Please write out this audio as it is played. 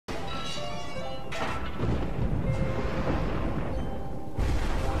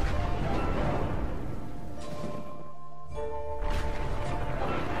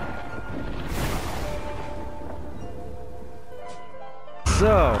So,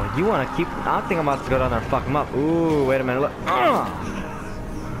 you want to keep... I don't think I'm about to go down there and fuck him up. Ooh, wait a minute, look.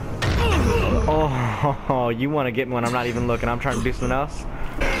 Oh, you want to get me when I'm not even looking. I'm trying to do something else.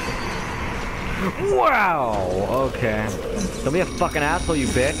 Wow, okay. Don't be a fucking asshole, you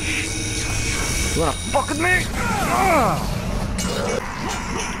bitch. You want to fuck with me?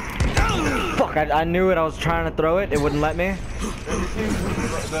 Fuck, I knew it. I was trying to throw it. It wouldn't let me.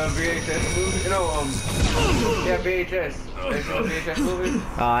 The VHS movie? No, yeah, VHS. VHS movie?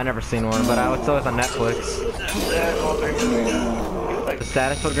 I never seen one, but it's always on Netflix. The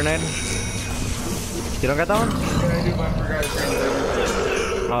status foot grenade? You don't got that one? Yeah, I do, but I forgot to bring it.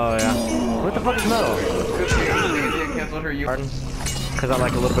 Oh, yeah. What the fuck is metal? Cancel her Pardon? Because I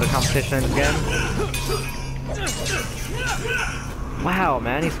like a little bit of competition in this game. Wow,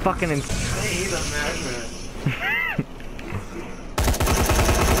 man, he's fucking insane. Hey, he's a madman.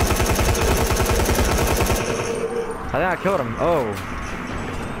 I think I killed him. Oh.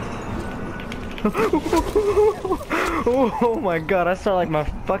 Oh my god, I start like my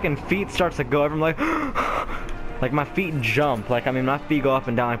fucking feet starts to go over. I'm like, like my feet jump. Like, I mean, my feet go up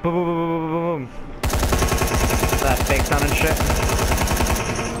and down like boom, boom, boom, boom, boom, boom. That fake sound and shit.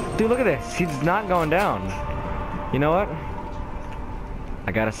 Dude, look at this. He's not going down. You know what?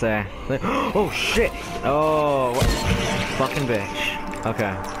 I gotta say. Oh shit. Oh, what? Fucking bitch.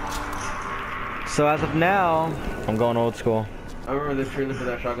 Okay. So as of now, I'm going old school. I remember this trailer for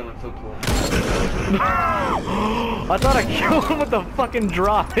that shotgun looked so cool. I thought I killed him with the fucking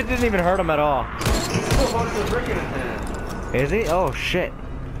drop. It didn't even hurt him at all. Oh, the brick in his hand. Is he? Oh shit.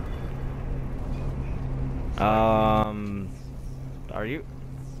 Are you?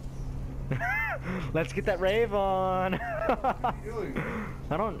 Let's get that rave on. What are you doing?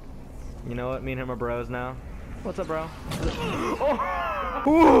 I don't. You know what? Me and him are bros now. What's up, bro? Oh.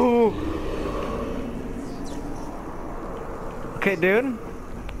 Ooh. Okay, dude.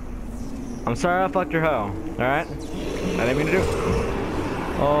 I'm sorry I fucked your hoe. Alright? I didn't mean to do.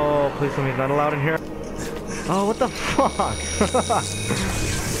 Oh, please tell me he's not allowed in here. Oh, what the fuck?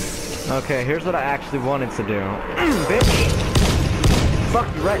 Okay, here's what I actually wanted to do. Bitch! Fuck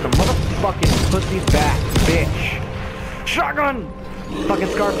you right in the motherfucking pussy's back, bitch! Shotgun! Fucking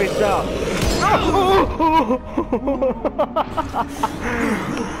Scarface out.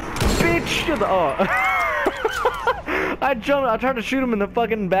 Bitch! To the I jumped, I tried to shoot him in the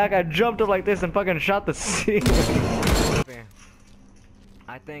fucking back, I jumped up like this and fucking shot the ceiling.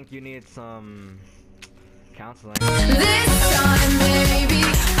 I think you need some counseling. This time, baby,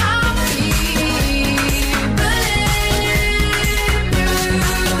 I'll be bulletproof.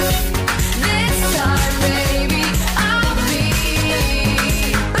 This time, baby, I'll be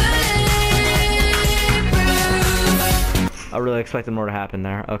bulletproof. I really expected more to happen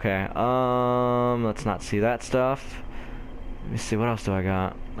there. Okay, let's not see that stuff. Let me see, what else do I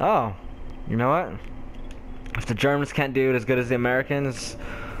got? Oh, you know what? If the Germans can't do it as good as the Americans,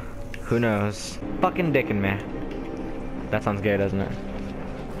 who knows? Fucking dicking me. That sounds gay, doesn't it?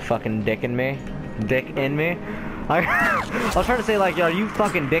 Fucking dicking me? Dick in me? I was trying to say like, yo, are you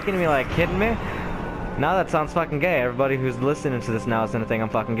fucking dicking me, like kidding me? Now that sounds fucking gay. Everybody who's listening to this now is gonna think I'm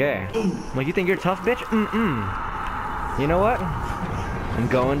fucking gay. Like, you think you're tough, bitch? You know what? I'm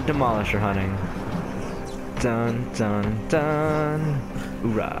going demolisher hunting. Dun dun dun.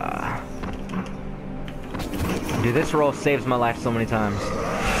 Hoorah. Dude, this roll saves my life so many times.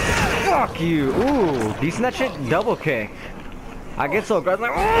 Fuck you! Ooh, do you see that shit? Double kick. I get so aggressive,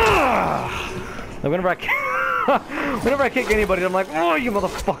 like, like whenever I kick anybody, I'm like, oh, you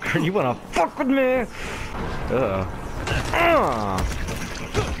motherfucker, you wanna fuck with me?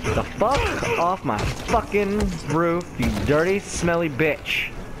 The fuck off my fucking roof, you dirty, smelly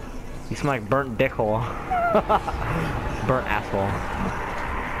bitch. You smell like burnt dickhole. Burnt asshole.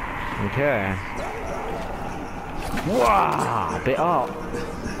 Okay. Wow! Oh,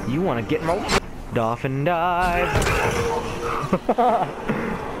 you want to get my dolphin dive?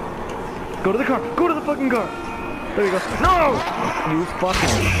 Go to the car! Go to the fucking car! There you go. No! You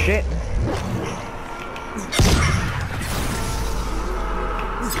fucking shit!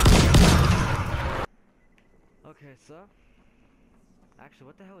 Okay, so actually,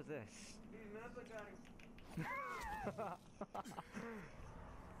 what the hell is this?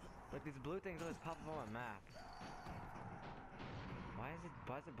 Like these blue things always pop up on my map. Why is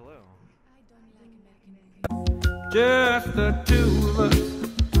it blue? Just the two of us.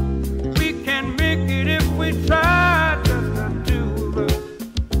 We can make it if we try. Just the two of us.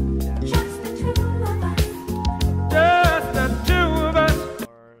 Just the two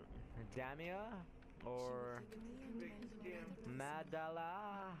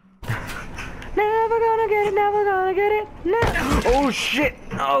Madala. Never gonna get it, never gonna get it. Oh shit!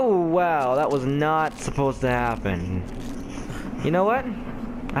 Oh wow, that was not supposed to happen. You know what?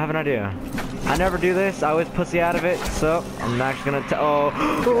 I have an idea. I never do this, I always pussy out of it, so I'm actually gonna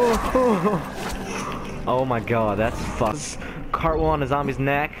oh my god, that's fucked. Cartwheel on a zombie's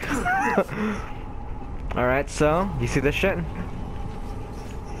neck. Alright, so, you see this shit? You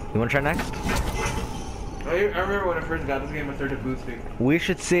wanna try next? I remember when I first got this game, I started boosting. We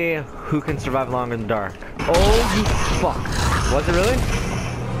should see who can survive longer in the dark. Oh, you fuck. Was it really?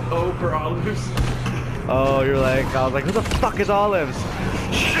 Oh, for olives. Oh, you're like, I was like, who the fuck is Olives?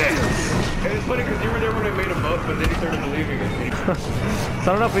 Shit! And it's funny because you were there when I made him up, but then he started believing it. So I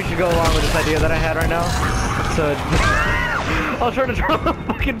don't know if we should go along with this idea that I had right now. So, I was trying to draw the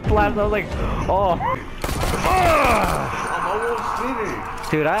fucking flash, I was like, oh. I'm almost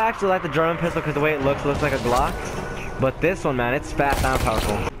finished. Dude, I actually like the German pistol because the way it looks like a Glock. But this one, man, it's fast and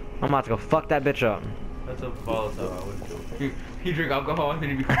powerful. I'm about to go fuck that bitch up. That's a volatile, I would do. He drink alcohol and then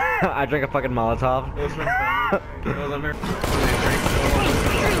he be I drank a fucking Molotov. It was from family. It was American. They drank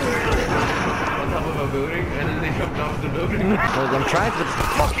on top of a building and then they jumped off the building. I'm trying to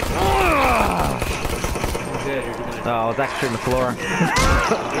fucking. Dead, you're gonna Oh, I was actually on the floor.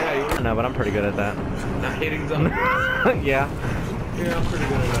 yeah, you were No, but I'm pretty good at that. not hitting something. Yeah. Yeah, I'm pretty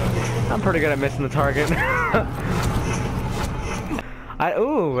good at that. I'm pretty good at missing the target.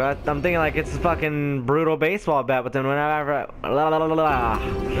 I'm thinking like it's a fucking brutal baseball bat, but then whenever It looks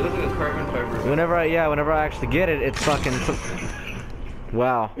like a carbon fiber. whenever I actually get it, it's fucking.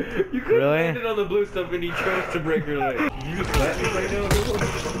 Wow. You couldn't Really? land it on the blue stuff and he chose to break your leg. You just laughing right now, dude?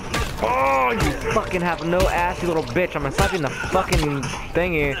 Oh, you fucking have no ass, you little bitch. I'm gonna slap you in the fucking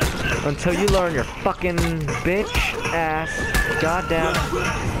thingy until you learn your fucking bitch ass. Goddamn.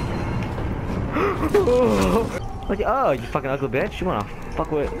 Like, oh, you fucking ugly bitch. You wanna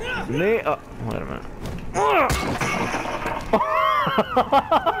fuck with me? Oh, wait a minute.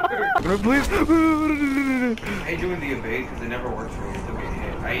 Please. I hate doing the evade because it never works for me until we get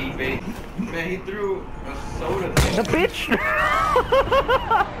hit. I evade. Man, he threw a soda. The bitch.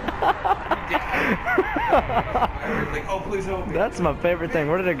 I was like, oh, please help me. That's my favorite thing.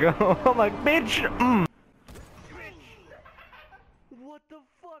 Where did it go? I'm like, bitch. What the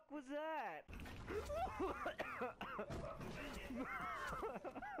fuck was that?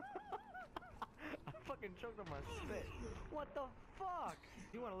 I fucking choked on my spit. What the fuck?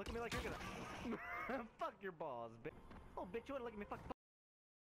 You wanna look at me like you're gonna fuck your balls, bitch? Oh, bitch, you wanna look at me fuck?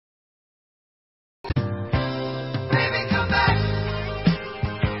 Baby, come back.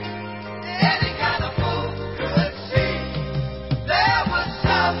 Any kind of fool could see there was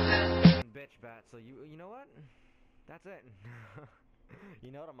something. Bitch bat. So you know what? That's it.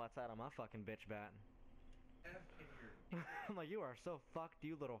 You know what I'm outside on my fucking bitch bat. I'm like, you are so fucked,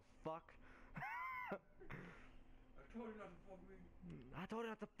 you little fuck. I told you not to fuck me. I told you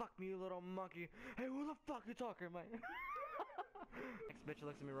not to fuck me, you little monkey. Hey, who the fuck you talking, man? Next bitch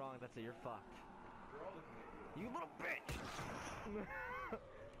looks at me wrong, that's it, you're fucked. We're all looking at you. You little bitch!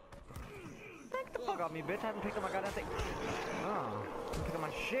 Take the fuck off me, bitch. I haven't picked up my goddamn thing. Oh, I'm picking up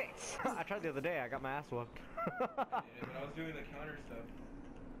my shit. I tried the other day, I got my ass whooped. Yeah, but I was doing the counter stuff.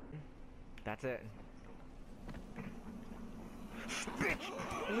 That's it. Bitch!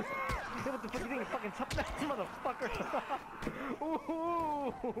 Hey, what the fuck you think? Fucking tough ass motherfucker!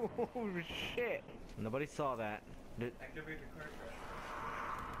 Ooh, shit! Nobody saw that. Activate the car trap.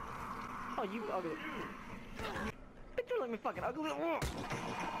 Oh, you ugly. Bitch, you look me fucking ugly. It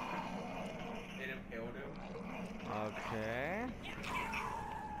impaled him. Okay.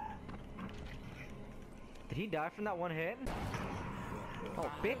 Did he die from that one hit? Oh,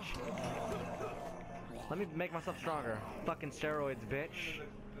 bitch! Let me make myself stronger. Fucking steroids, bitch.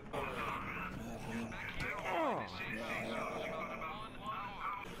 Oh.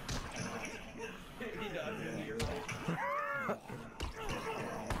 He died into your face.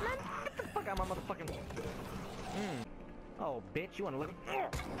 Get the fuck out of my motherfucking. Oh, bitch! You wanna look? I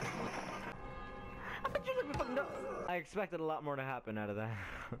bet you look me fucking dumb. I expected a lot more to happen out of that.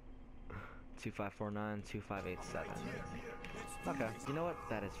 2549, 2587. Okay, you know what?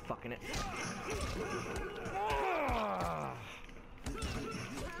 That is fucking it.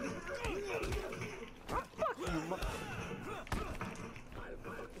 Fuck you,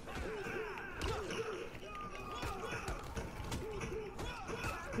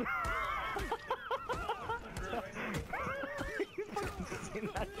 You fucking seen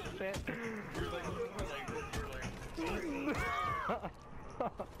that shit?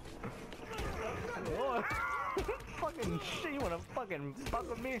 Fuck fucking shit. You wanna fucking fuck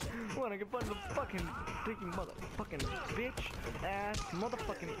with me? You wanna get put in the fucking dicky motherfucking bitch ass,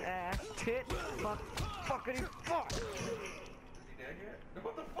 motherfucking ass, tit, fuck, fuckity fuck. Is he dead yet?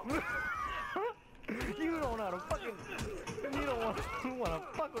 What the fuck? You don't know how to fucking. You don't wanna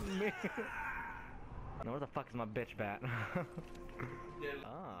fuck with me. Now where the fuck is my bitch bat?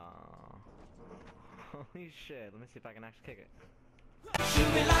 Oh. Holy shit, let me see if I can actually kick it.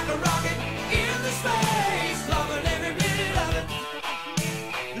 Shoot me like a rocket in the space. Loving every minute of it.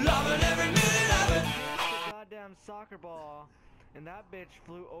 Loving every minute of it. The goddamn soccer ball, and that bitch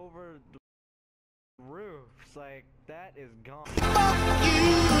flew over the roofs. Like, that is gone.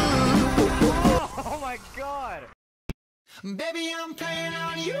 Oh my god! Baby, I'm playing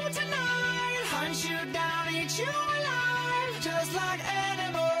on you tonight. Hunt you down, eat you alive. Just like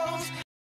animals.